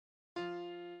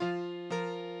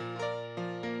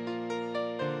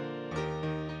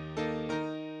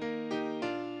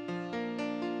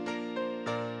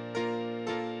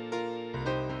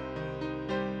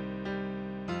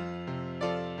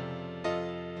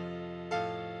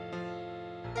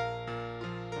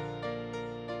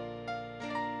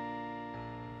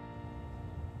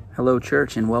Hello,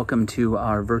 church, and welcome to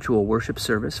our virtual worship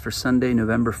service for Sunday,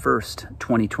 November 1st,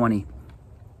 2020.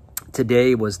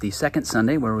 Today was the second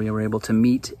Sunday where we were able to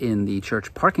meet in the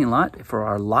church parking lot for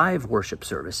our live worship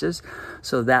services,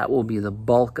 so that will be the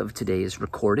bulk of today's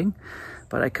recording.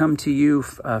 But I come to you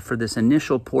for this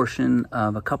initial portion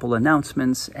of a couple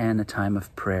announcements and a time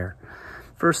of prayer.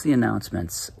 First, the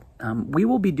announcements. We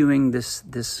will be doing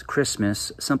this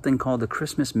Christmas something called the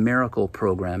Christmas Miracle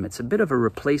Program. It's a bit of a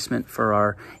replacement for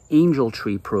our Angel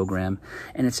Tree program,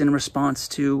 and it's in response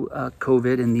to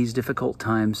COVID in these difficult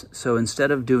times. So instead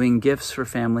of doing gifts for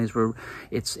families,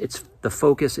 the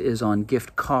focus is on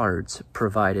gift cards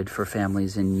provided for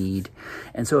families in need.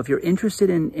 And so if you're interested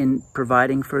in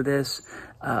providing for this,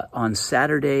 on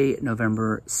Saturday,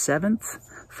 November 7th,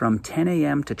 from 10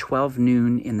 a.m. to 12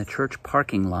 noon in the church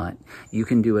parking lot, you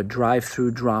can do a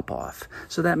drive-through drop-off.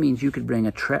 So that means you could bring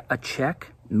a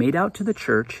check made out to the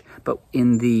church, but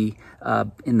in the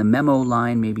memo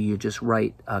line, maybe you just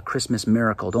write Christmas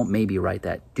Miracle. Don't maybe write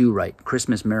that. Do write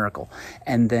Christmas Miracle.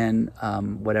 And then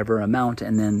whatever amount,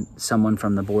 and then someone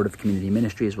from the Board of Community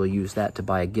Ministries will use that to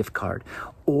buy a gift card.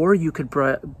 Or you could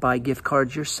buy gift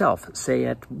cards yourself, say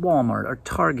at Walmart or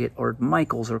Target or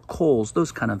Michael's or Kohl's,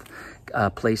 those kind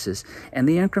of places. And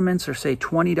the increments are, say,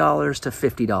 $20 to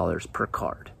 $50 per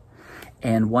card.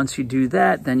 And once you do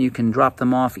that, then you can drop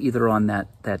them off either on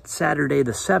that Saturday,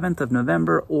 the 7th of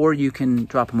November, or you can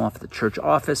drop them off at the church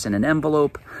office in an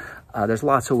envelope. There's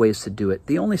lots of ways to do it.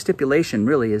 The only stipulation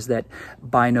really is that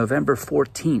by November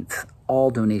 14th, all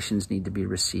donations need to be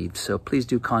received. So please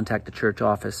do contact the church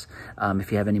office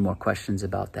if you have any more questions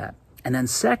about that. And then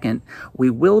second, we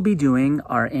will be doing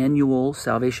our annual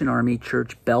Salvation Army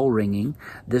Church bell ringing.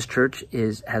 This church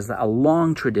has a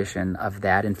long tradition of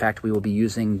that. In fact, we will be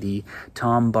using the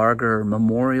Tom Barger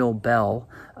Memorial Bell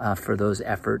for those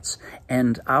efforts.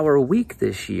 And our week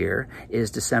this year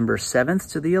is December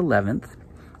 7th to the 11th.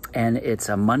 And it's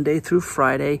a Monday through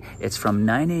Friday. It's from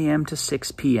 9 a.m. to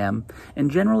 6 p.m. And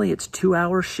generally it's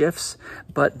 2-hour shifts,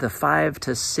 but the 5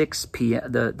 to 6 p.m.,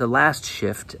 the last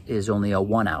shift is only a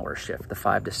 1-hour shift, the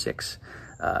 5 to 6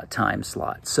 time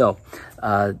slot. So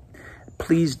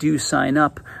please do sign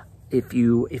up. If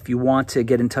you want to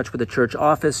get in touch with the church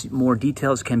office, more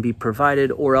details can be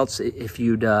provided, or else if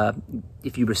you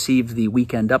received the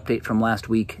weekend update from last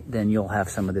week, then you'll have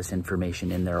some of this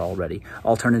information in there already.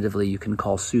 Alternatively, you can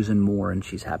call Susan Moore, and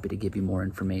she's happy to give you more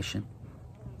information.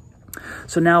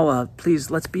 So now, please,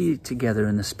 let's be together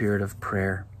in the spirit of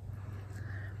prayer.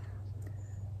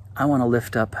 I want to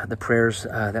lift up the prayers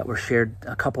that were shared,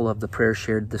 a couple of the prayers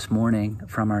shared this morning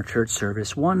from our church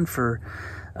service. One for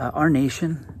our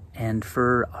nation, and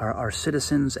for our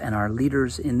citizens and our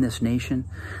leaders in this nation,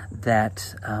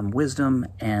 that wisdom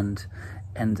and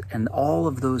all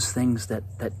of those things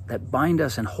that bind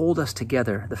us and hold us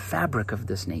together, the fabric of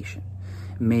this nation,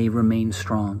 may remain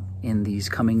strong in these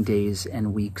coming days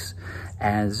and weeks,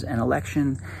 as an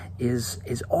election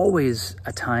is always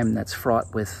a time that's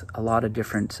fraught with a lot of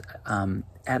different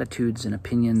attitudes and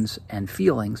opinions and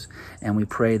feelings, and we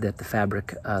pray that the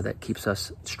fabric that keeps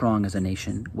us strong as a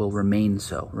nation will remain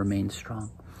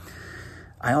strong.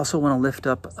 I also want to lift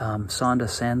up Sonda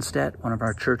Sandstedt, one of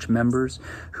our church members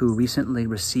who recently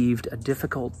received a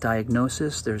difficult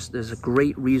diagnosis. There's a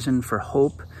great reason for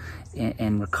hope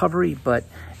and recovery, but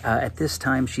at this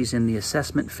time she's in the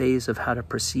assessment phase of how to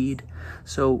proceed.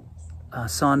 So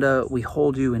Sonda, we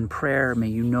hold you in prayer. May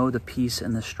you know the peace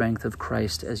and the strength of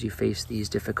Christ as you face these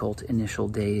difficult initial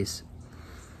days.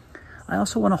 I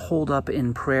also want to hold up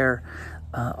in prayer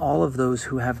all of those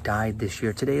who have died this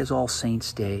year. Today is All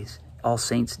Saints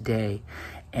Day,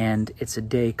 and it's a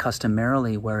day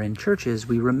customarily where in churches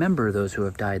we remember those who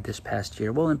have died this past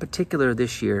year. Well, in particular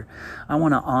this year, I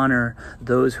want to honor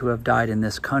those who have died in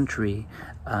this country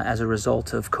as a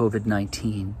result of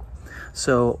COVID-19.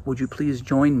 So would you please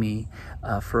join me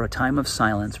for a time of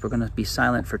silence? We're going to be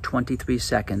silent for 23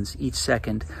 seconds, each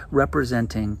second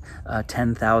representing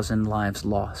 10,000 lives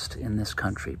lost in this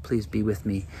country. Please be with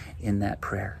me in that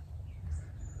prayer.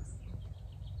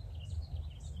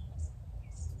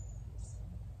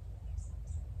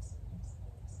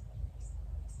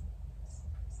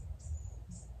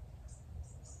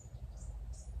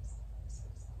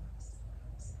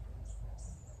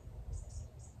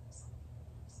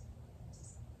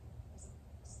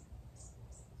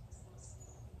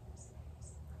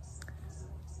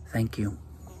 Thank you.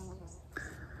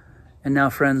 And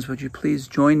now, friends, would you please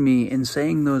join me in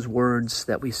saying those words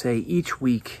that we say each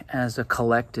week as a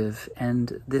collective?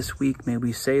 And this week, may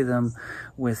we say them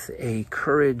with a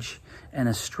courage and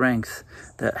a strength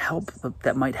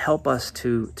that might help us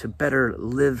to better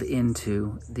live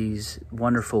into these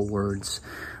wonderful words.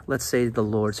 Let's say the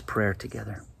Lord's Prayer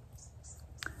together.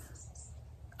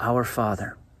 Our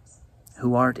Father,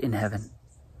 who art in heaven,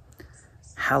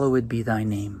 hallowed be thy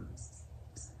name.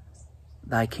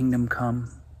 Thy kingdom come,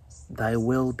 thy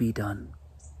will be done,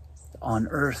 on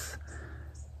earth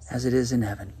as it is in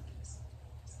heaven.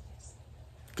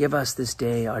 Give us this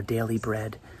day our daily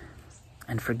bread,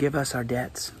 and forgive us our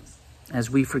debts, as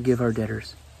we forgive our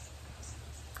debtors.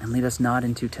 And lead us not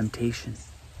into temptation,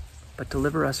 but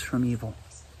deliver us from evil.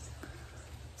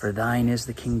 For thine is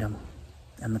the kingdom,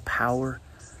 and the power,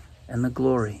 and the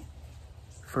glory,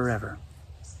 forever.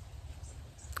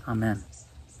 Amen.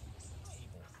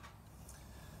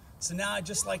 So now I'd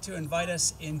just like to invite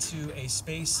us into a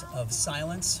space of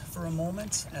silence for a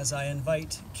moment as I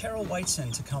invite Carol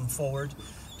Whiteson to come forward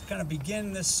to kind of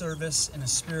begin this service in a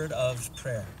spirit of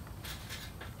prayer.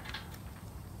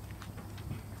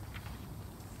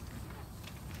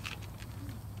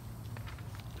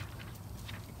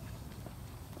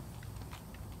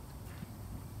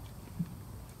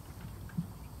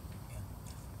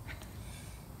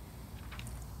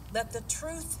 Let the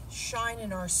truth shine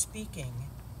in our speaking,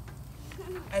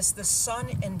 as the sun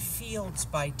in fields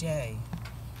by day,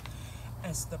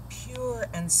 as the pure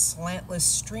and slantless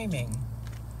streaming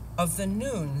of the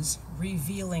noon's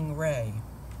revealing ray,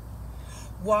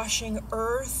 washing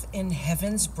earth in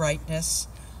heaven's brightness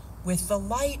with the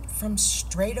light from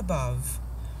straight above.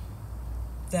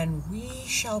 Then we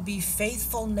shall be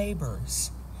faithful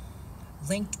neighbors,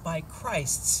 linked by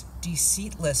Christ's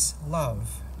deceiteless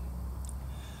love.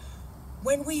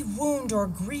 When we wound or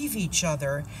grieve each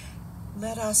other,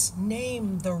 let us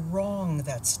name the wrong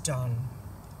that's done,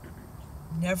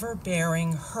 never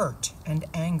bearing hurt and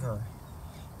anger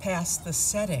past the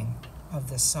setting of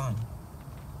the sun.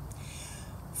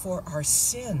 For our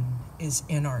sin is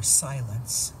in our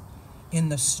silence, in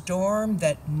the storm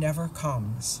that never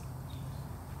comes,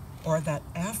 or that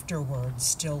afterward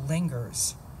still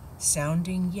lingers,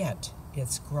 sounding yet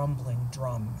its grumbling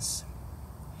drums.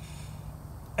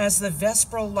 As the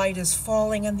vesperal light is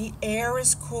falling and the air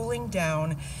is cooling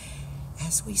down,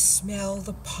 as we smell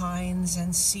the pines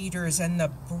and cedars and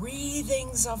the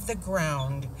breathings of the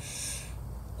ground,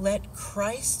 let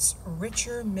Christ's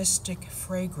richer mystic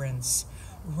fragrance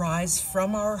rise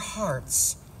from our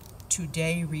hearts,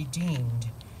 today redeemed,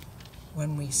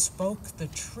 when we spoke the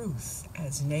truth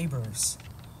as neighbors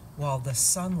while the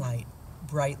sunlight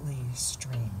brightly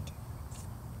streamed.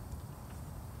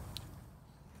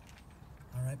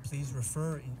 All right, please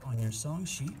refer on your song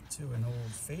sheet to an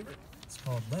old favorite. It's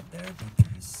called Let There Be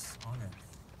Peace on Earth.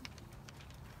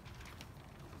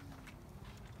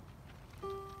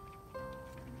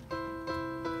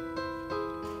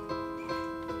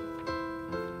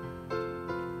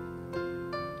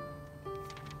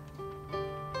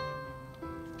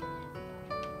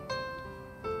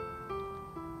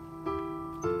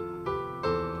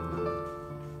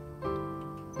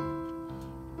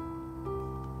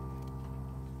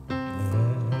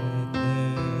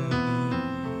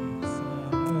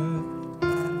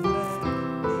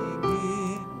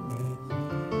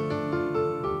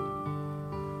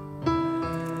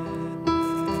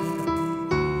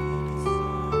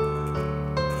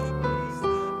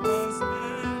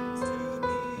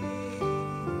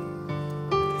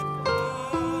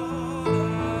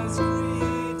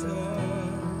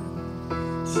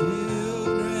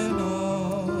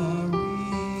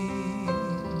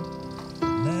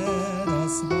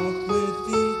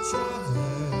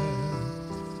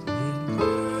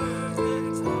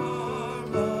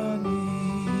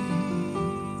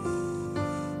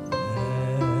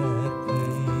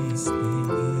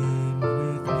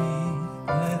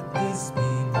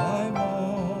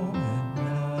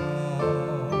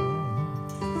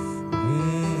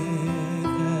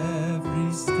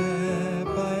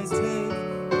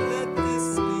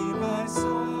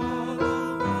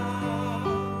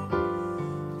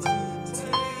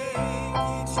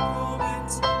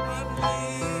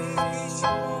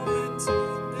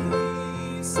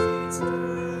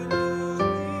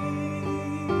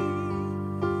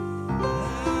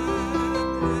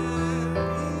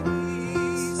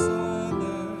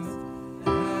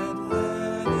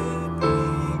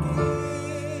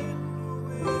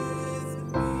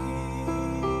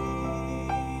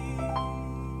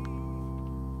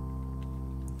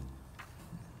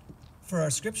 For our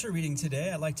scripture reading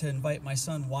today, I'd like to invite my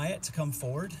son Wyatt to come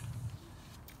forward.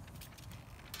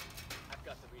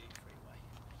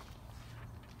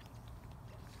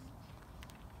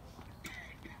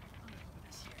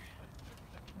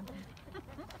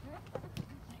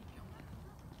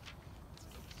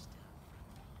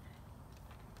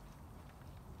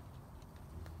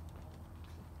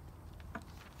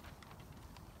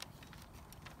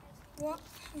 Okay.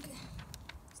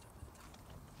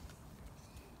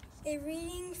 A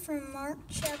reading from Mark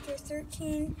chapter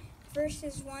 13,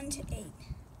 verses 1 to 8.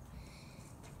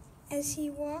 As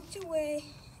he walked away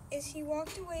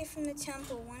from the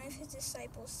temple, one of his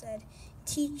disciples said,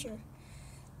 "Teacher,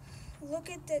 look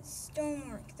at that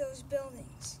stonework, those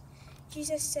buildings."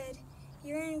 Jesus said,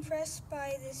 "You're impressed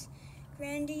by this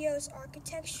grandiose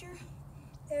architecture?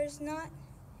 There's not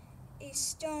a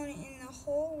stone in the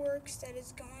whole works that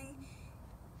is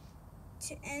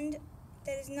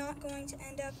not going to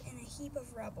end up in a heap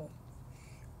of rubble."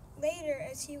 Later,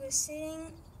 as he was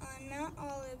sitting on Mount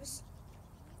Olives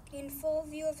in full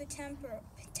view of the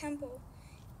temple,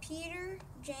 Peter,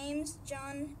 James,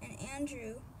 John, and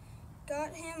Andrew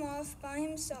got him off by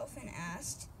himself and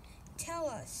asked, "Tell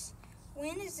us,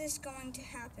 when is this going to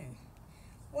happen?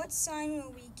 What sign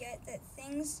will we get that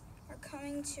things are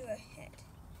coming to a head?"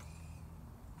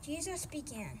 Jesus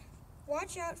began,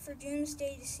 "Watch out for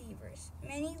doomsday deceivers.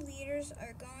 Many leaders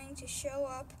are going to show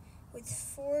up with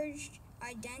forged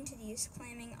identities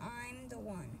claiming I'm the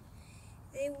one.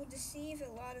 They will deceive a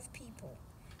lot of people.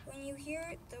 When you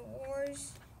hear the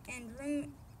wars and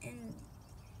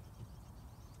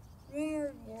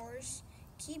rumored wars,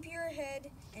 keep your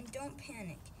head and don't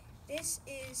panic. This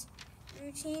is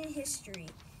routine history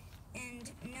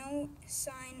and no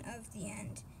sign of the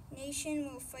end. Nation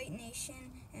will fight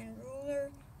nation and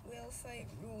ruler will fight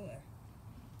ruler.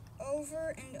 Over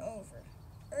and over.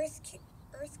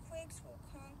 Earthquakes will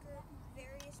conquer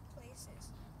various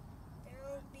places. There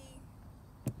will be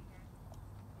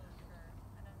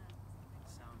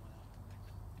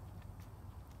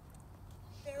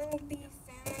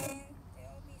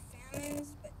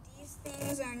famines, but these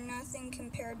things are nothing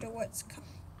compared to what's coming.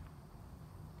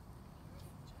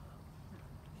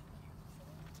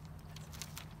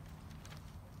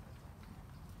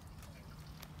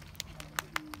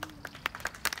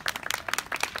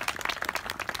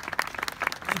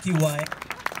 Thank you, Wyatt.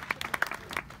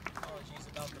 Apologies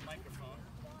about the microphone.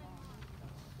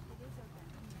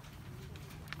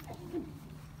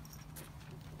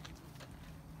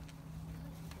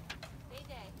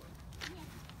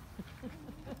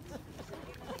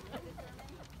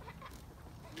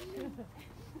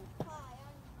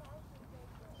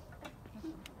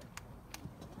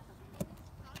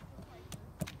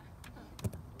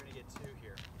 We're going to get two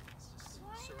here. Let's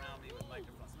just surround me with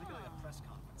microphones. Make it like a press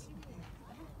conference.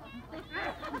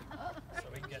 So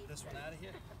we can get this one out of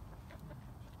here.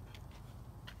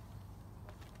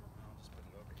 I'll just put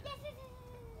it over here.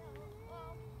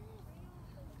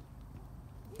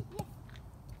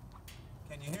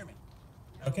 Can you hear me?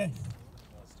 Okay.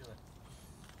 Let's do it.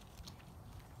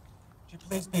 Would you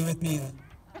please be with me?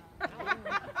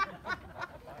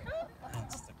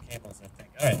 That's the cables, I think.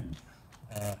 All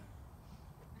right.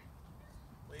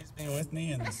 Please be with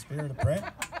me in the spirit of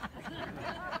prayer.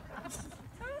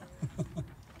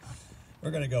 We're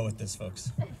going to go with this,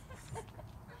 folks.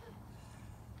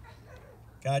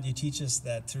 God, you teach us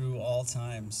that through all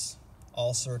times,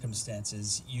 all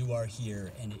circumstances, you are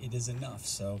here, and it is enough.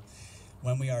 So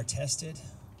when we are tested,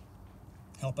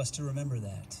 help us to remember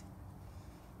that.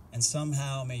 And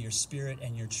somehow may your spirit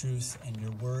and your truth and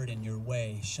your word and your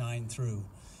way shine through,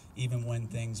 even when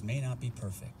things may not be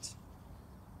perfect.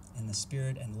 In the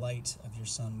spirit and light of your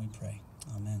Son, we pray.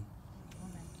 Amen.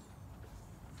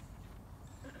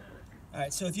 All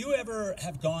right, so if you ever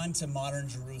have gone to modern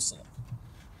Jerusalem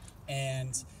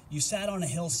and you sat on a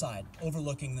hillside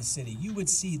overlooking the city, you would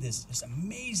see this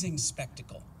amazing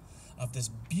spectacle of this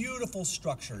beautiful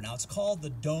structure. Now, it's called the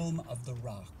Dome of the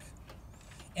Rock.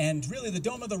 And really, the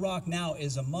Dome of the Rock now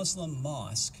is a Muslim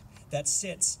mosque that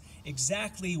sits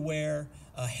exactly where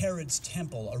Herod's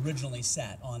temple originally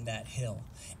sat on that hill.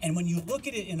 And when you look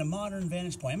at it in a modern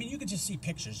vantage point, I mean, you could just see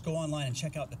pictures. Go online and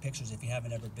check out the pictures if you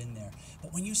haven't ever been there.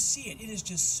 But when you see it, it is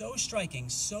just so striking,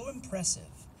 so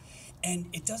impressive. And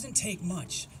it doesn't take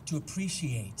much to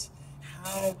appreciate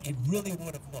how it really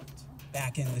would have looked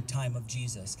back in the time of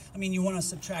Jesus. I mean, you want to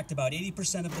subtract about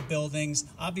 80% of the buildings,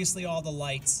 obviously all the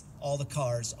lights, all the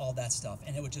cars, all that stuff,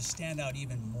 and it would just stand out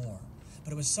even more.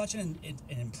 But it was such an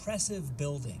impressive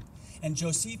building. And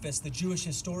Josephus, the Jewish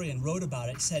historian, wrote about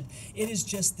it, said, it is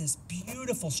just this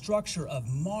beautiful structure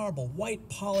of marble, white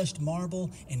polished marble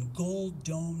and gold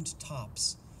domed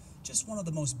tops. Just one of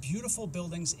the most beautiful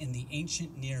buildings in the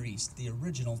ancient Near East, the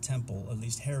original temple, at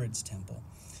least Herod's temple.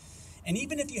 And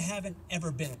even if you haven't ever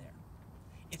been there,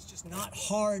 it's just not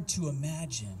hard to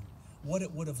imagine what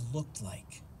it would have looked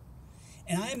like.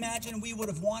 And I imagine we would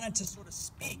have wanted to sort of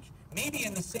speak, maybe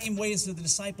in the same ways that the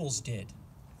disciples did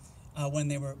when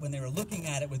they were looking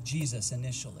at it with Jesus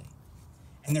initially.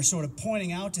 And they're sort of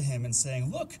pointing out to him and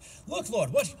saying, look,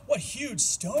 Lord, what huge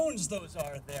stones those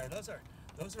are there. Those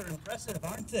are impressive,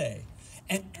 aren't they?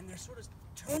 And they're sort of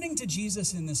turning to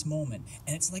Jesus in this moment.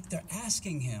 And it's like they're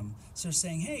asking him, sort of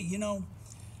saying, hey,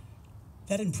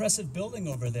 that impressive building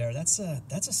over there, that's a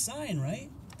sign, right?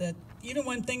 That even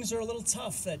when things are a little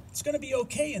tough, that it's going to be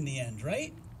okay in the end,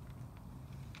 right?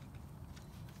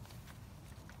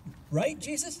 Right,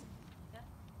 Jesus?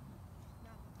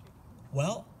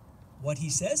 Well, what he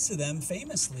says to them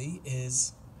famously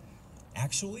is,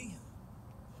 actually,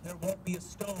 there won't be a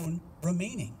stone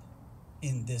remaining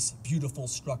in this beautiful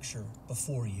structure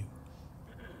before you.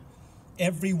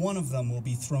 Every one of them will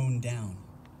be thrown down.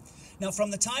 Now,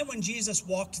 from the time when Jesus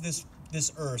walked this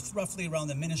earth, roughly around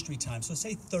the ministry time, so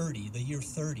say the year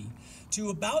 30,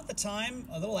 to about the time,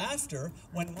 a little after,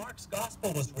 when Mark's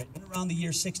gospel was written, around the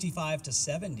year 65 to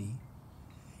 70,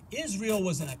 Israel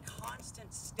was in a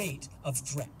constant state of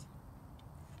threat.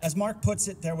 As Mark puts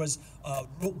it, there was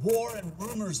war and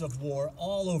rumors of war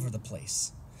all over the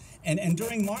place. And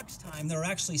during Mark's time, there were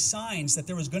actually signs that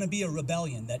there was going to be a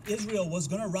rebellion, that Israel was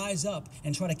going to rise up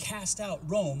and try to cast out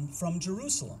Rome from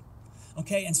Jerusalem.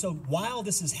 Okay, and so while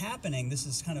this is happening, this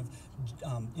is kind of,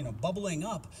 bubbling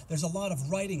up, there's a lot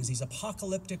of writings, these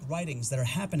apocalyptic writings that are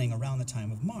happening around the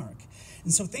time of Mark.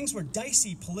 And so things were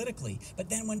dicey politically. But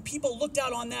then when people looked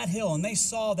out on that hill and they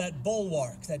saw that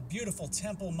bulwark, that beautiful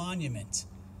temple monument,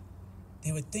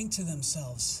 they would think to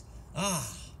themselves,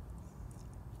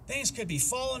 things could be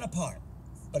falling apart,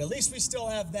 but at least we still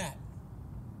have that.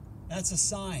 That's a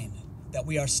sign that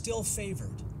we are still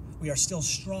favored. We are still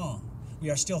strong. We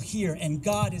are still here, and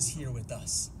God is here with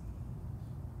us.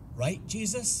 Right,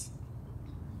 Jesus?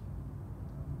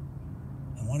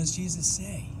 And what does Jesus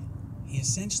say? He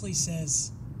essentially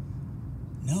says,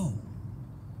 no.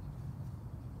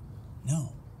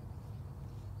 No.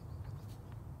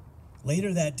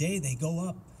 Later that day, they go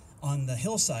up on the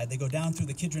hillside. They go down through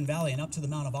the Kidron Valley and up to the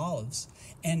Mount of Olives.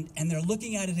 And they're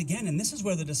looking at it again. And this is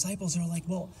where the disciples are like,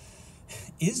 well,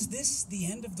 is this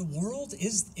the end of the world?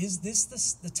 Is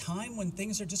this the time when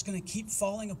things are just going to keep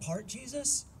falling apart,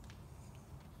 Jesus?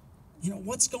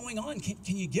 What's going on?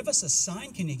 Can you give us a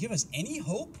sign? Can you give us any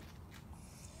hope?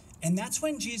 And that's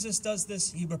when Jesus does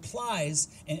this. He replies,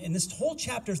 and this whole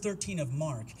chapter 13 of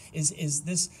Mark is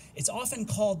this. It's often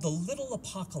called the little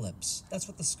apocalypse. That's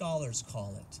what the scholars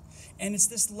call it. And it's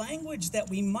this language that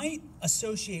we might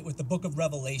associate with the book of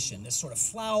Revelation, this sort of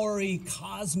flowery,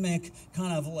 cosmic,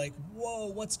 kind of like, whoa,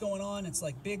 what's going on? It's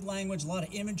like big language, a lot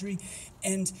of imagery.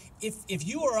 And if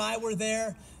you or I were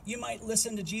there, you might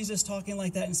listen to Jesus talking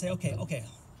like that and say, okay,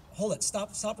 hold it,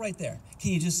 stop right there.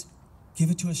 Can you just give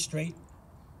it to us straight?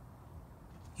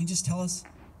 Can you just tell us,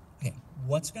 okay,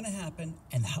 what's going to happen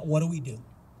and what do we do?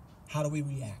 How do we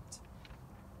react?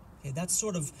 Okay, that's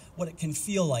sort of what it can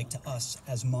feel like to us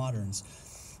as moderns.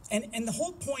 And the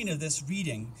whole point of this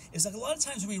reading is that a lot of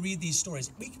times when we read these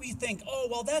stories, we think, oh,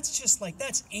 well,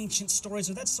 that's ancient stories,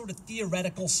 or that's sort of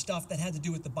theoretical stuff that had to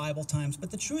do with the Bible times.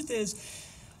 But the truth is,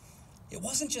 it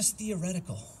wasn't just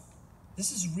theoretical.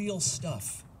 This is real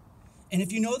stuff. And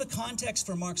if you know the context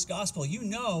for Mark's gospel, you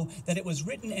know that it was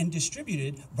written and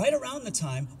distributed right around the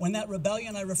time when that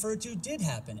rebellion I referred to did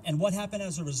happen. And what happened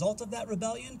as a result of that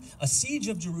rebellion? A siege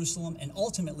of Jerusalem and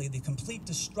ultimately the complete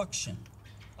destruction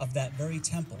of that very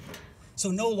temple.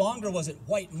 So no longer was it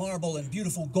white marble and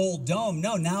beautiful gold dome.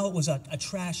 No, now it was a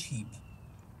trash heap.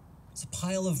 It's a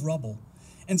pile of rubble.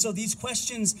 And so these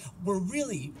questions were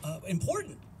really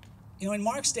important. In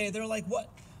Mark's day, they're like, what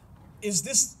is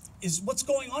this? Is what's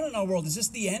going on in our world? Is this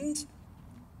the end?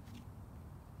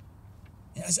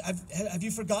 Have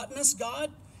you forgotten us, God?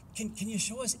 Can you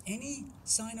show us any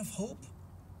sign of hope?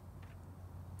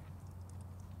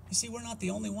 You see, we're not the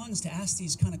only ones to ask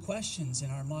these kind of questions in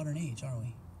our modern age, are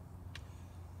we?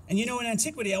 And in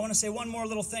antiquity, I want to say one more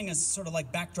little thing as sort of like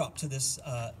backdrop to this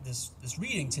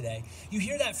reading today. You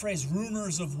hear that phrase,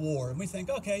 rumors of war, and we think,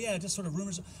 okay, yeah, just sort of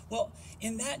rumors. Well,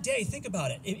 in that day, think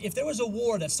about it. If there was a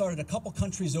war that started a couple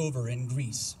countries over in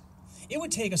Greece, it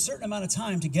would take a certain amount of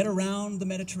time to get around the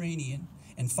Mediterranean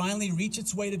and finally reach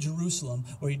its way to Jerusalem,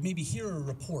 where you'd maybe hear a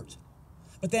report.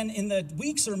 But then in the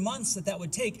weeks or months that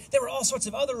would take, there were all sorts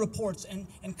of other reports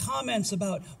and comments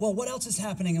about, well, what else is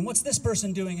happening and what's this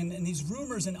person doing? And these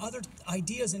rumors and other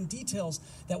ideas and details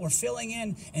that were filling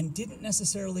in and didn't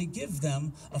necessarily give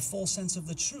them a full sense of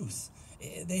the truth.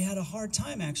 They had a hard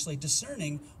time actually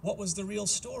discerning what was the real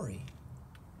story.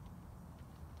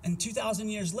 And 2,000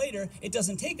 years later, it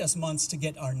doesn't take us months to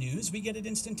get our news. We get it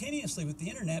instantaneously with the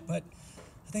internet, but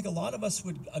I think a lot of us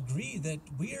would agree that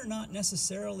we are not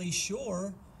necessarily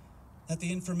sure that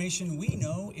the information we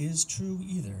know is true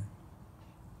either.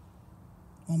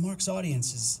 Well, Mark's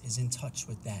audience is in touch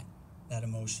with that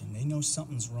emotion. They know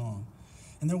something's wrong.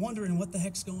 And they're wondering what the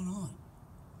heck's going on.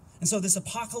 And so this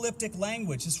apocalyptic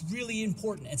language is really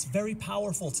important. It's very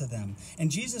powerful to them. And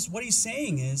Jesus, what he's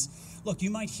saying is, look, you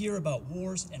might hear about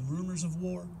wars and rumors of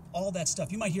war, all that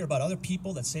stuff. You might hear about other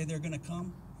people that say they're going to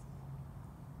come.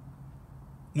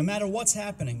 No matter what's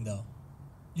happening, though,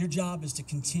 your job is to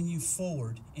continue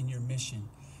forward in your mission.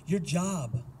 Your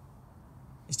job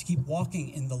is to keep walking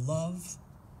in the love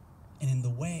and in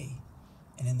the way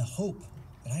and in the hope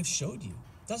that I've showed you.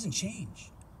 It doesn't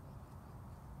change.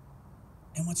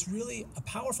 And what's really a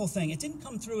powerful thing, it didn't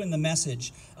come through in the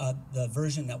message, the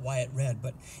version that Wyatt read,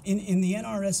 but in the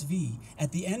NRSV,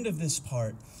 at the end of this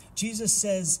part, Jesus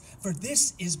says, "For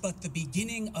this is but the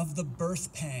beginning of the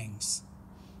birth pangs."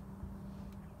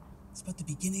 It's but the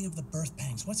beginning of the birth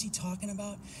pangs. What's he talking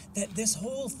about? That this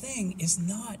whole thing is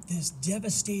not this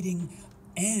devastating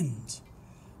end,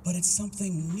 but it's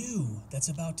something new that's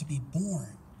about to be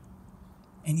born.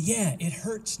 And yeah, it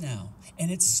hurts now,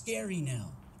 and it's scary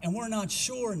now. And we're not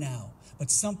sure now, but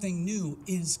something new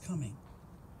is coming.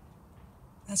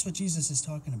 That's what Jesus is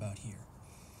talking about here.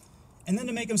 And then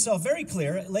to make himself very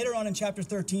clear, later on in chapter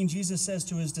 13, Jesus says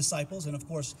to his disciples, and of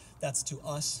course that's to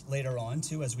us later on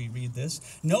too as we read this,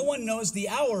 "No one knows the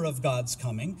hour of God's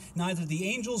coming, neither the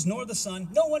angels nor the Son."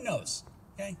 No one knows,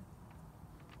 okay?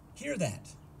 Hear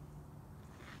that.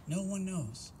 No one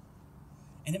knows.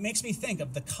 And it makes me think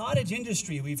of the cottage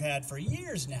industry we've had for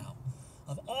years now,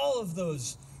 of all of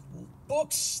those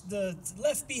books, the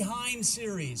Left Behind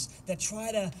series that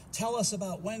try to tell us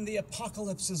about when the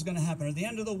apocalypse is going to happen or the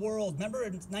end of the world. Remember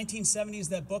in the 1970s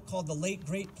that book called The Late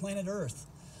Great Planet Earth?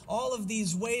 All of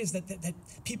these ways that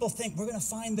people think we're going to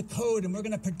find the code and we're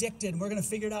going to predict it and we're going to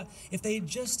figure it out. If they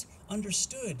just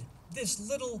understood this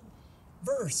little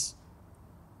verse.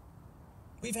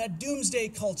 We've had doomsday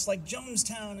cults like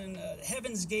Jonestown and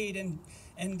Heaven's Gate and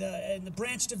the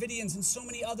Branch Davidians and so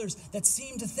many others that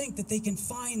seem to think that they can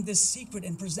find this secret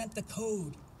and present the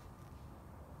code.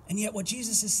 And yet what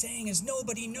Jesus is saying is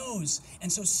nobody knows.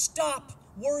 And so stop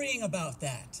worrying about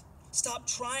that. Stop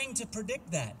trying to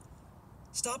predict that.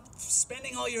 Stop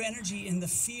spending all your energy in the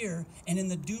fear and in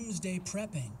the doomsday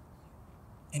prepping.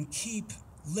 And keep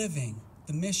living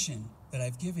the mission that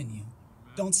I've given you.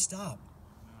 Don't stop.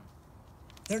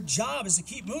 Their job is to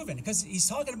keep moving because he's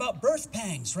talking about birth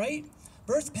pangs, right?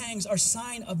 Birth pangs are a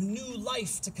sign of new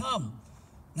life to come,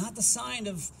 not the sign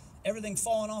of everything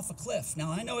falling off a cliff. Now,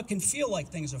 I know it can feel like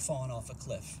things are falling off a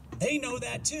cliff. They know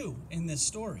that too in this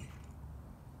story.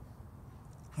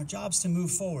 Our job's to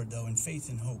move forward, though, in faith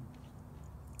and hope.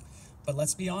 But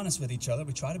let's be honest with each other.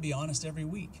 We try to be honest every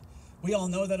week. We all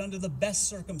know that under the best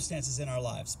circumstances in our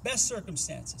lives,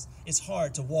 it's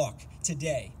hard to walk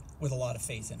today with a lot of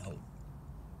faith and hope.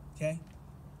 Okay?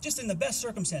 Just in the best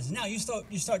circumstances. Now, you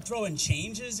start throwing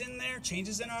changes in there,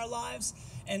 changes in our lives,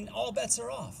 and all bets are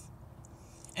off.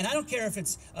 And I don't care if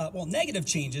it's, negative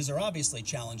changes are obviously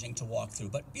challenging to walk through,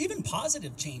 but even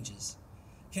positive changes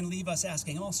can leave us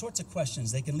asking all sorts of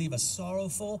questions. They can leave us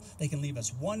sorrowful. They can leave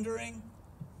us wondering.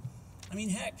 I mean,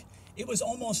 heck, it was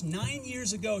almost 9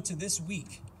 years ago to this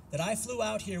week that I flew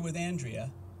out here with Andrea.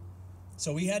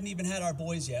 So we hadn't even had our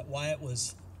boys yet. Wyatt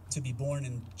was to be born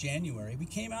in January. We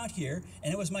came out here,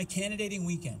 and it was my candidating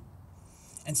weekend.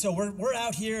 And so we're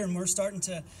out here, and we're starting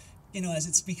to, as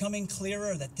it's becoming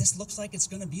clearer that this looks like it's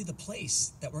going to be the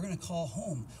place that we're going to call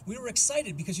home. We were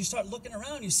excited because you start looking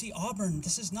around, you see Auburn.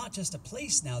 This is not just a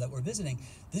place now that we're visiting.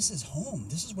 This is home.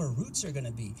 This is where roots are going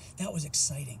to be. That was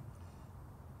exciting.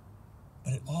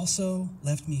 But it also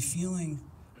left me feeling,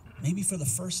 maybe for the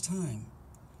first time,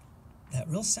 that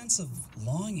real sense of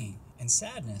longing and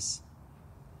sadness.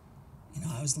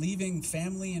 I was leaving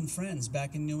family and friends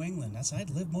back in New England. I'd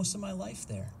lived most of my life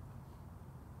there.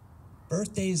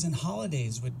 Birthdays and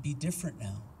holidays would be different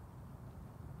now.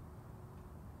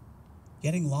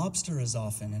 Getting lobster as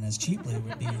often and as cheaply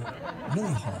would be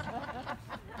really hard.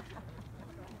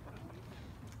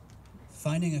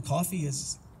 Finding a coffee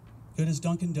as good as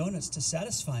Dunkin' Donuts to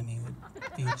satisfy me would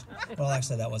be, well,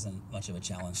 actually, that wasn't much of a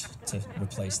challenge to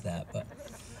replace that, but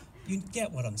you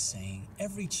get what I'm saying.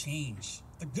 Every change,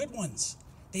 the good ones,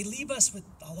 they leave us with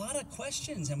a lot of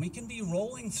questions, and we can be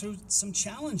rolling through some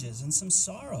challenges and some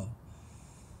sorrow.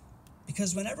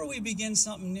 Because whenever we begin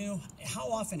something new,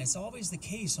 how often, it's always the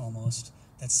case almost,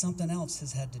 that something else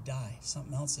has had to die.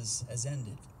 Something else has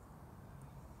ended.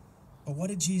 But what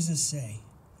did Jesus say?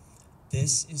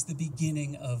 This is the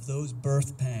beginning of those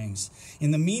birth pangs.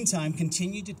 In the meantime,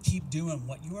 continue to keep doing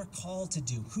what you are called to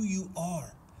do, who you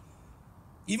are.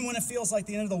 Even when it feels like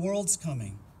the end of the world's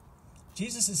coming,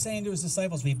 Jesus is saying to his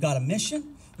disciples, we've got a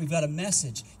mission, we've got a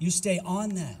message. You stay on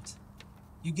that.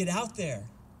 You get out there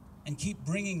and keep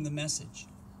bringing the message.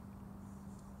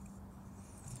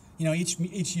 You know,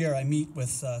 each year I meet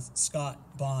with Scott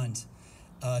Bond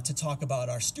to talk about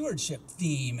our stewardship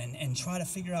theme and try to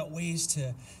figure out ways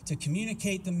to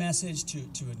communicate the message,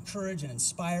 to encourage and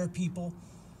inspire people.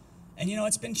 And, you know,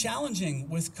 it's been challenging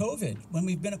with COVID when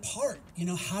we've been apart. You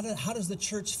know, how does the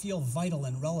church feel vital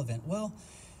and relevant? Well,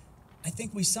 I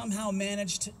think we somehow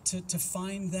managed to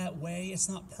find that way. It's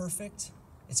not perfect.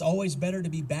 It's always better to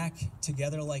be back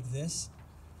together like this.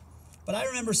 But I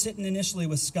remember sitting initially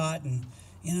with Scott and,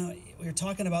 you know, we were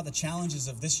talking about the challenges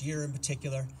of this year in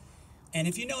particular. And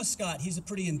if you know Scott, he's a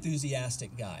pretty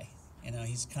enthusiastic guy. You know,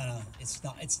 he's kind of,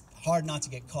 it's hard not to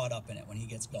get caught up in it when he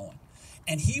gets going.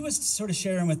 And he was sort of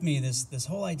sharing with me this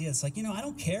whole idea. It's like, you know, I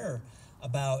don't care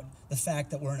about the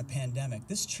fact that we're in a pandemic.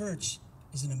 This church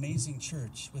is an amazing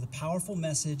church with a powerful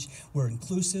message. We're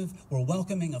inclusive. We're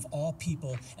welcoming of all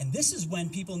people. And this is when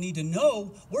people need to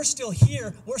know we're still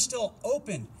here. We're still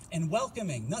open and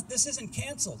welcoming. This isn't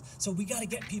canceled. So we got to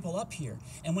get people up here.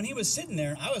 And when he was sitting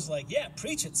there, I was like, yeah,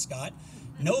 preach it, Scott.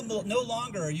 No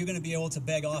longer are you going to be able to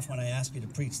beg off when I ask you to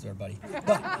preach there, buddy.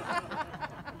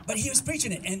 But he was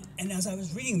preaching it. And as I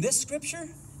was reading this scripture,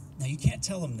 now you can't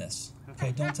tell him this.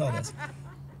 Okay, don't tell this.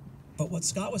 But what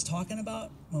Scott was talking about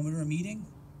when we were meeting,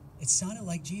 it sounded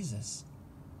like Jesus.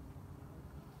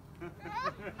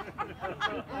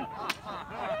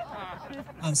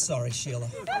 I'm sorry, Sheila.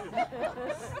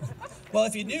 Well,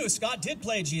 if you knew, Scott did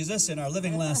play Jesus in our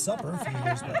Living Last Supper a few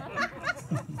years back.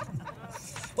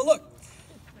 But look,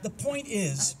 the point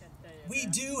is, we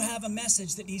do have a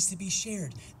message that needs to be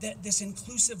shared, that this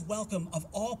inclusive welcome of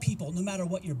all people, no matter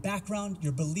what your background,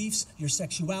 your beliefs, your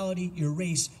sexuality, your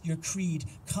race, your creed,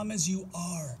 come as you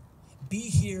are. Be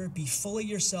here, be fully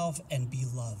yourself, and be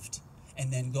loved.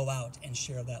 And then go out and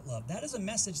share that love. That is a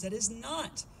message that is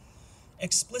not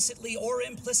explicitly or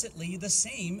implicitly the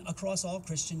same across all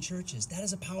Christian churches. That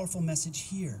is a powerful message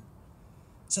here.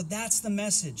 So that's the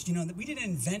message. You know, that we didn't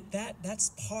invent that.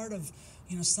 That's part of,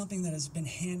 you know, something that has been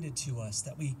handed to us,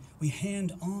 that we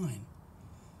hand on.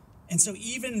 And so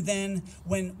even then,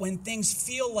 when things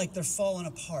feel like they're falling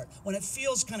apart, when it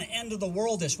feels kind of end of the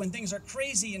worldish, when things are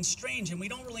crazy and strange and we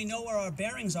don't really know where our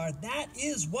bearings are, that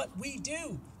is what we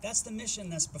do. That's the mission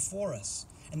that's before us,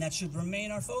 and that should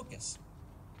remain our focus.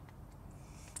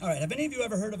 All right, have any of you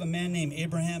ever heard of a man named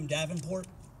Abraham Davenport?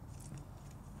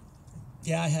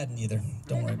 Yeah, I hadn't either.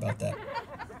 Don't worry about that.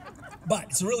 But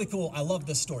it's really cool. I love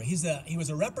this story. He was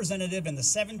a representative in the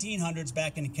 1700s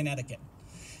back in Connecticut.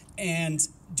 And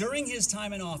during his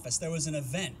time in office, there was an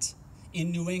event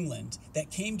in New England that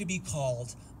came to be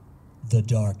called the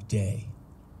Dark Day.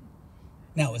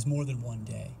 Now, it was more than one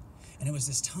day. And it was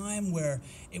this time where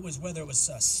whether it was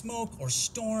smoke or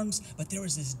storms, but there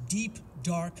was this deep,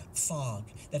 dark fog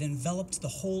that enveloped the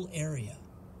whole area,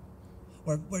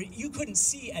 where you couldn't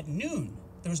see at noon.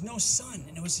 There was no sun,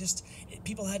 and it was just,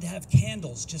 people had to have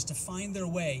candles just to find their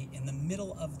way in the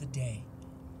middle of the day.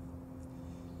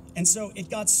 And so it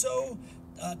got so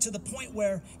to the point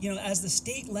where, you know, as the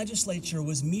state legislature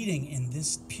was meeting in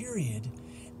this period,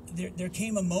 there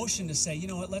came a motion to say, you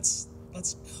know what, let's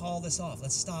call this off.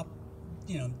 Let's stop.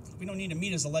 You know, we don't need to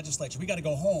meet as a legislature. We got to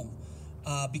go home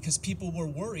because people were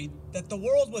worried that the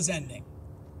world was ending.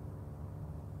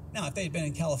 Now, if they had been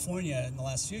in California in the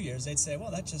last few years, they'd say,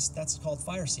 well, that's called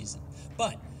fire season.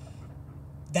 But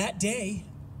that day,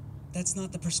 that's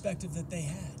not the perspective that they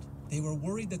had. They were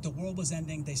worried that the world was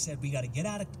ending. They said, we got to get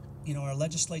out of, you know, our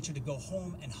legislature to go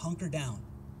home and hunker down.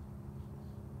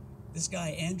 This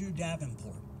guy, Andrew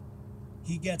Davenport,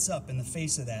 he gets up in the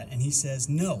face of that and he says,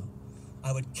 no,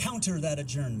 I would counter that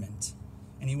adjournment.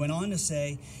 And he went on to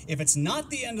say, if it's not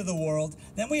the end of the world,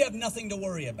 then we have nothing to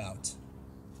worry about.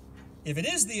 If it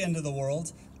is the end of the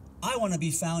world, I want to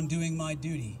be found doing my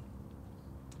duty.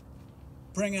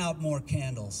 Bring out more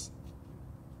candles.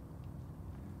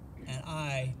 And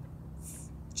I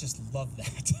just love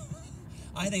that.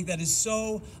 I think that is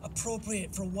so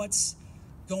appropriate for what's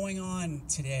going on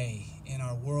today in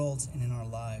our world and in our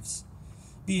lives.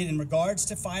 Be it in regards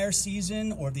to fire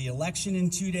season or the election in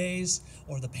 2 days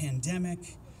or the pandemic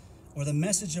or the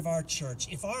message of our church.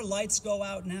 If our lights go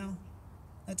out now,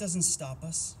 that doesn't stop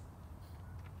us.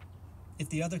 If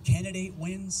the other candidate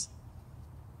wins,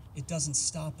 it doesn't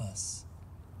stop us.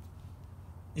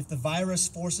 If the virus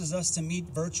forces us to meet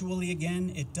virtually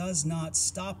again, it does not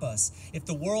stop us. If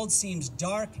the world seems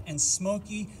dark and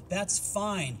smoky, that's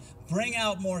fine. Bring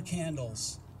out more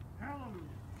candles.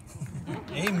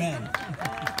 Amen.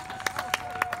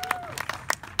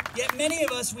 Yet many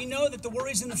of us, we know that the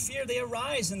worries and the fear, they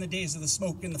arise in the days of the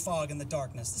smoke and the fog and the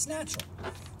darkness. It's natural.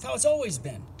 It's how it's always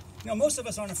been. You know, most of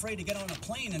us aren't afraid to get on a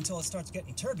plane until it starts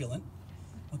getting turbulent,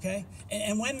 okay?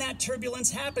 And when that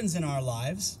turbulence happens in our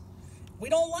lives, we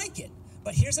don't like it.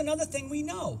 But here's another thing we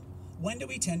know. When do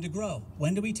we tend to grow?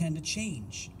 When do we tend to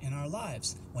change in our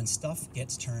lives? When stuff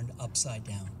gets turned upside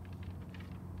down.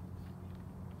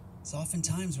 It's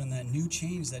oftentimes when that new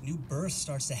change, that new birth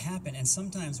starts to happen, and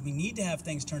sometimes we need to have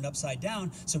things turned upside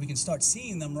down so we can start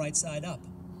seeing them right side up.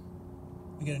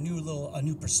 We get a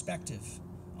new perspective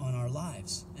on our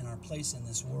lives and our place in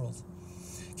this world.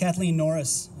 Kathleen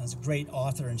Norris is a great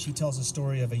author, and she tells a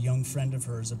story of a young friend of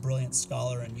hers, a brilliant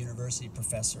scholar and university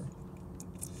professor.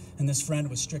 And this friend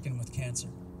was stricken with cancer.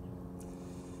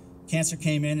 Cancer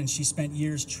came in, and she spent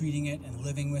years treating it and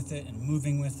living with it and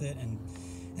moving with it, and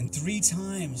 3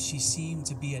 times she seemed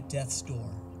to be at death's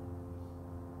door.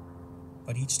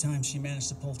 But each time she managed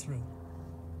to pull through.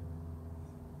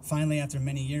 Finally, after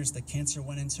many years, the cancer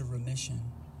went into remission.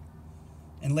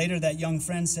 And later that young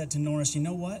friend said to Norris, you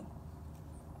know what?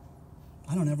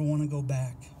 I don't ever want to go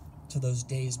back to those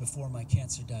days before my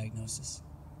cancer diagnosis.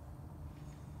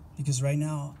 Because right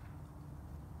now,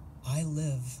 I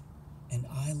live and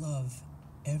I love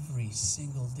every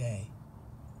single day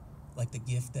like the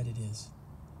gift that it is.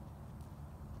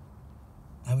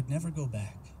 I would never go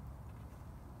back.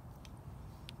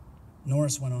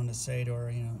 Norris went on to say to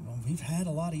her, well, we've had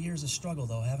a lot of years of struggle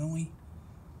though, haven't we?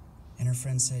 And her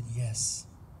friend said, yes.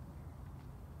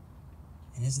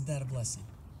 And isn't that a blessing?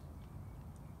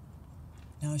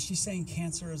 Now, is she saying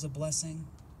cancer is a blessing?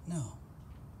 No.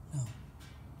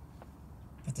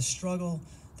 But the struggle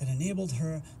that enabled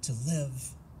her to live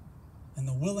and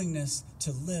the willingness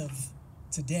to live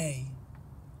today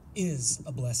is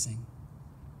a blessing.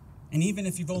 And even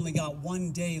if you've only got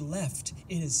 1 day left,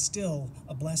 it is still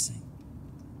a blessing.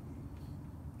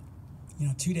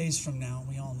 2 days from now,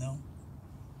 we all know,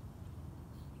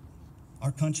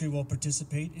 our country will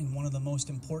participate in one of the most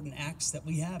important acts that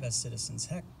we have as citizens.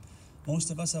 Heck, most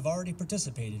of us have already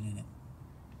participated in it.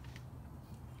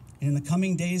 And in the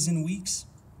coming days and weeks,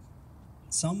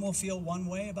 some will feel one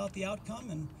way about the outcome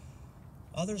and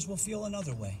others will feel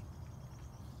another way.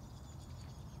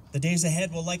 The days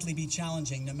ahead will likely be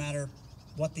challenging no matter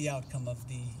what the outcome of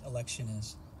the election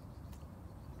is.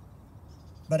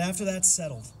 But after that's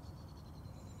settled,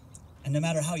 and no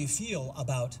matter how you feel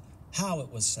about how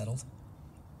it was settled,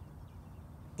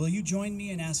 will you join me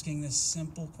in asking this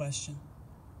simple question?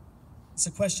 It's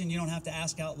a question you don't have to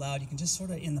ask out loud. You can just sort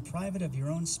of, in the private of your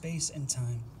own space and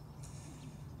time,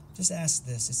 just ask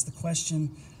this. It's the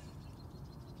question,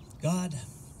 God,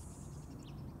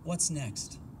 what's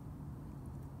next?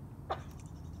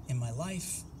 In my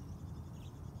life,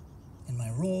 in my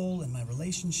role, in my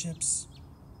relationships,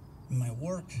 in my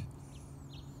work.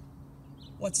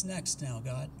 What's next now,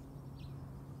 God?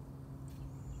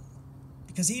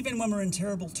 Because even when we're in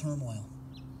terrible turmoil,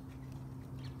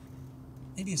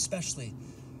 maybe especially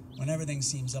when everything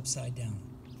seems upside down,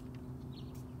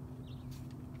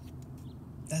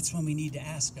 that's when we need to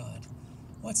ask God,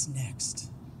 what's next?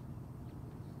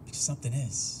 Because something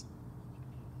is.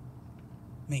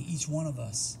 May each one of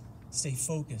us stay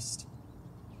focused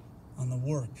on the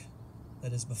work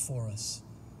that is before us.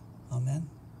 Amen?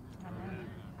 Amen.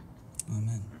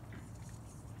 Amen.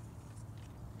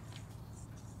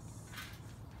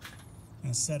 I'm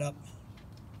going to set up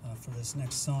for this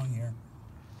next song here.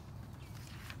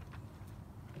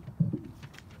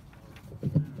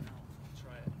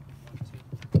 Try it.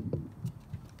 1,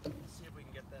 2. See if we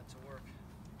can get that to work.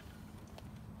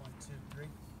 1, 2, 3.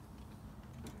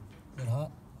 Is it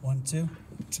hot? 1, 2.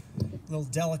 A little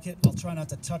delicate. I'll try not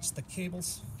to touch the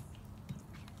cables.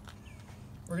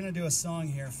 We're going to do a song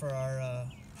here for our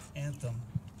anthem.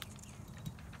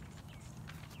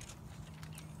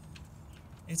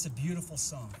 It's a beautiful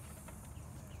song.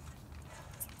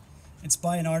 It's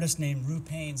by an artist named Rue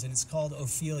Paines, and it's called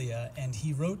Ophelia. And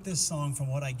he wrote this song, from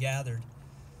what I gathered,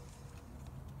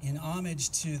 in homage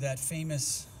to that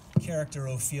famous character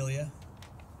Ophelia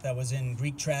that was in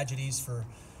Greek tragedies for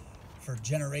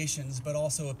generations, but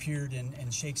also appeared in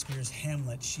Shakespeare's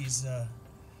Hamlet. She's a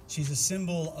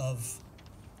symbol of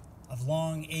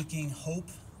long, aching hope,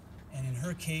 and in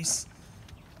her case,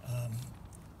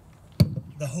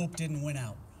 the hope didn't win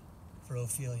out for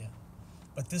Ophelia.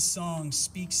 But this song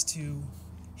speaks to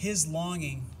his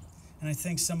longing, and I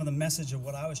think some of the message of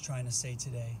what I was trying to say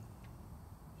today,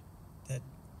 that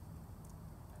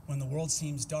when the world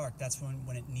seems dark, that's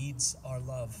when it needs our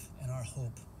love and our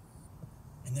hope.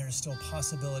 And there is still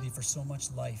possibility for so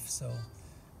much life. So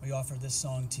we offer this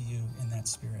song to you in that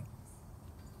spirit.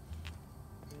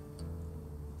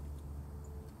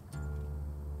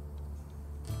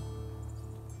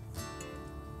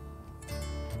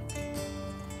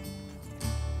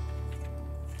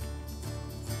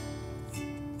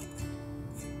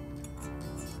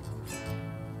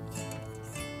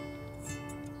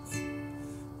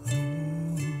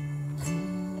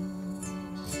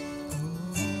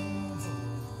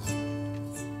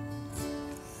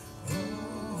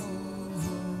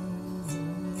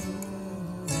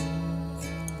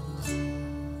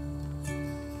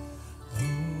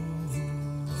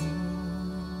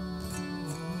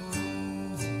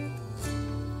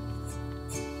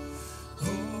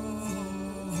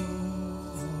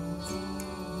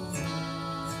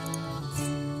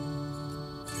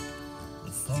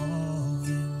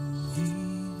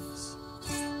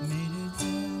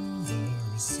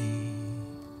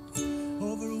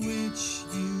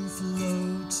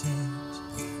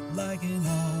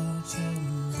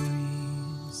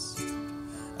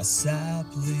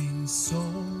 sapling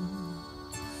soul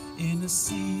in a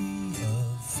sea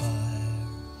of fire.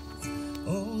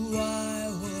 Oh,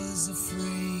 I was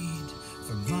afraid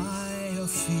for my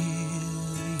Ophelia.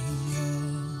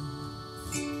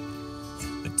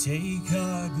 But take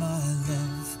heart, my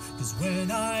love, 'cause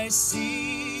when I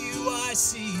see you, I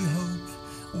see hope.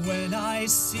 When I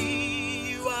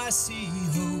see you, I see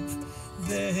hope.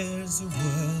 There's a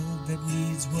world that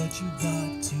needs what you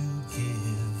got to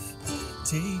give.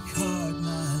 Take heart,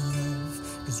 my love,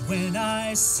 'cause when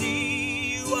I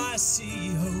see you, I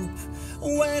see hope.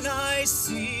 When I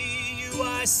see you,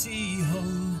 I see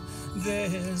home.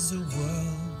 There's a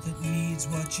world that needs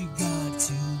what you got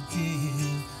to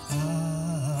give.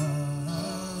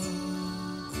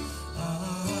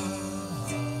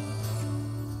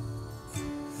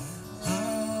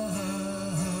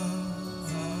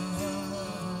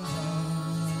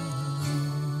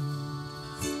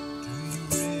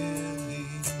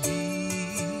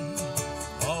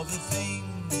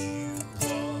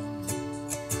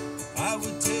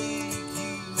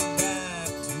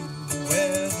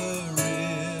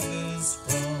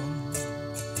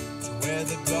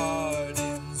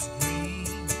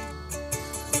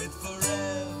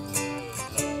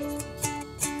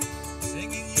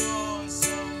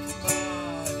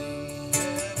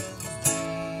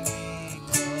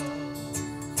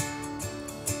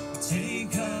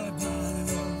 Take heart, my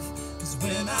love, 'cause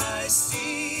when I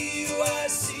see you, I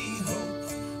see hope.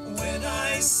 When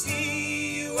I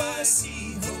see you, I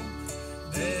see hope.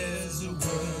 There's a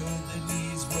world that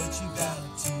needs what you got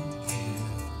to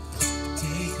give.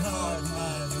 Take heart,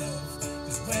 my love,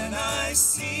 'cause when I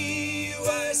see you,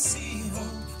 I see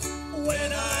hope.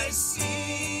 When I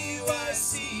see you, I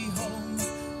see home.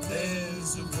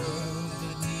 There's a world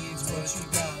that needs what you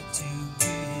got to give.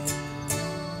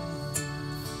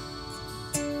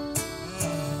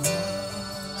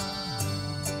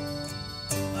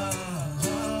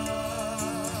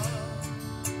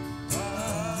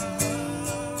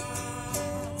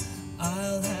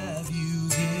 I'll have you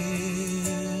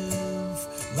give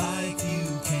like you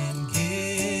can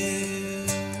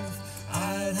give.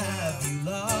 I'll have you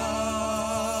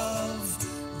love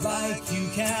like you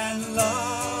can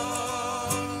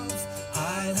love.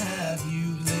 I'll have you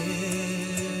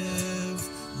live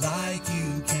like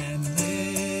you can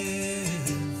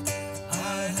live.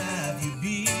 I'll have you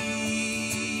be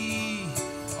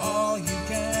all you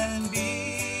can be.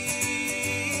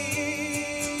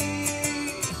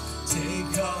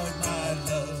 Take heart, my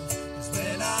love, 'cause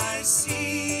when I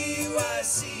see you, I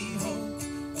see hope.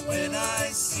 When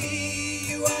I see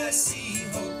you, I see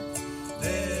hope.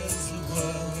 There's a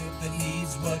world that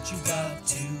needs what you got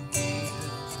to give.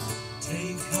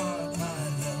 Take heart, my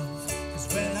love, 'cause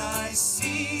when I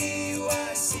see you,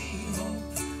 I see hope.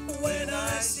 When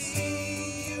I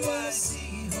see you, I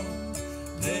see hope.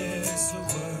 There's a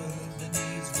world that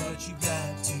needs what you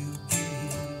got to give.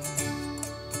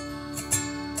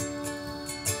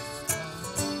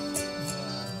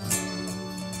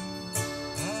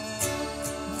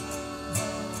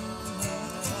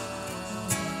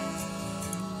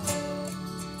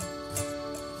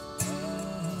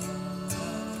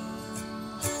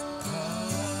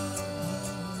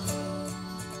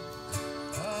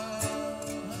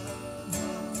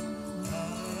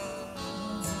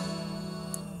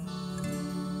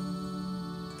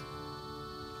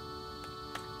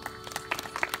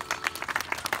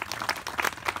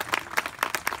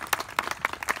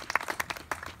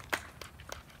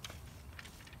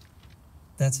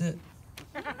 That's it.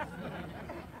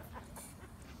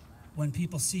 When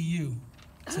people see you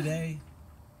today,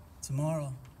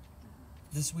 tomorrow,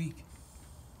 this week,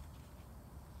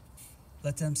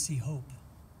 let them see hope.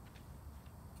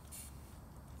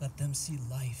 Let them see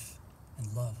life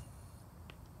and love.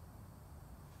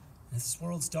 And if this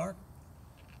world's dark,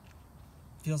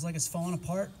 feels like it's falling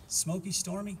apart, smoky,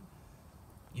 stormy,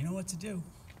 you know what to do.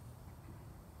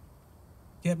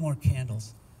 Get more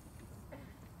candles.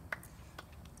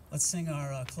 Let's sing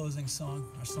our closing song,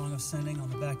 our song of sending on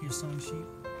the back of your song sheet.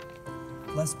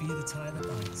 Blessed be the tie that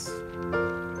binds.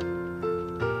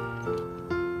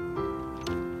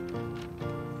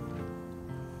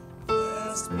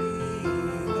 Blessed be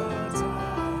the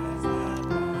tie that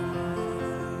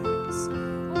binds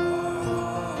our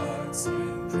hearts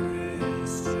in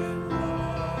Christian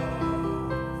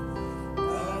love,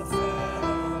 the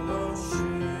fellowship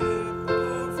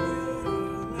of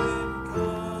humankind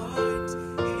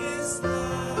is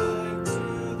like to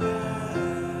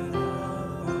that of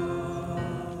love.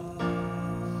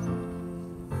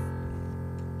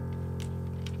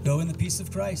 Go in the peace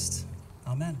of Christ.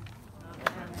 Amen.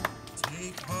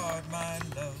 Take heart, my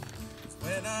love,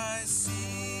 When I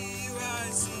see you, I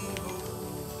see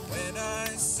hope. When I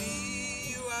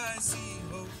see you, I see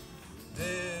hope.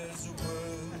 There's a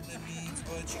world that needs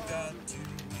what you got to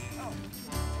give.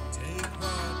 Take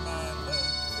heart, my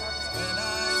love. When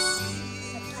I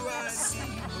see you, I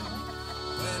see hope.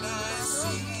 When I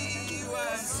see you,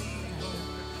 I see hope.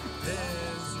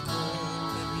 There's a world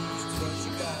that needs what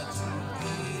you got to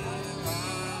give.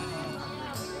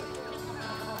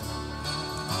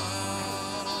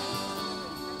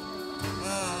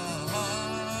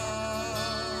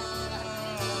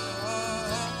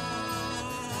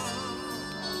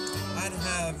 I'd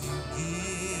have you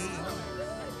give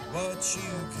what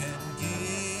you can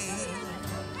give.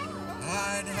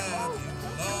 I'd have you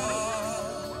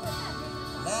love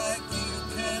like you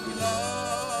can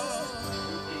love.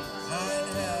 I'd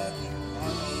have you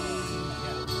live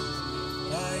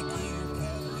like you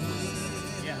can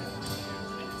live.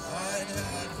 I'd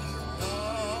have you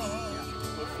love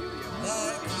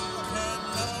like you can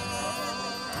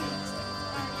love.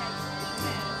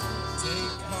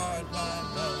 Take heart, my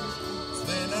love.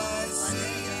 When I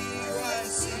see you, I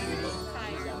see hope.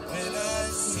 When I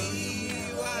see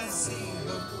you, I see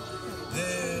hope.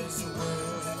 There's a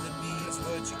world that needs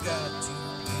what you got.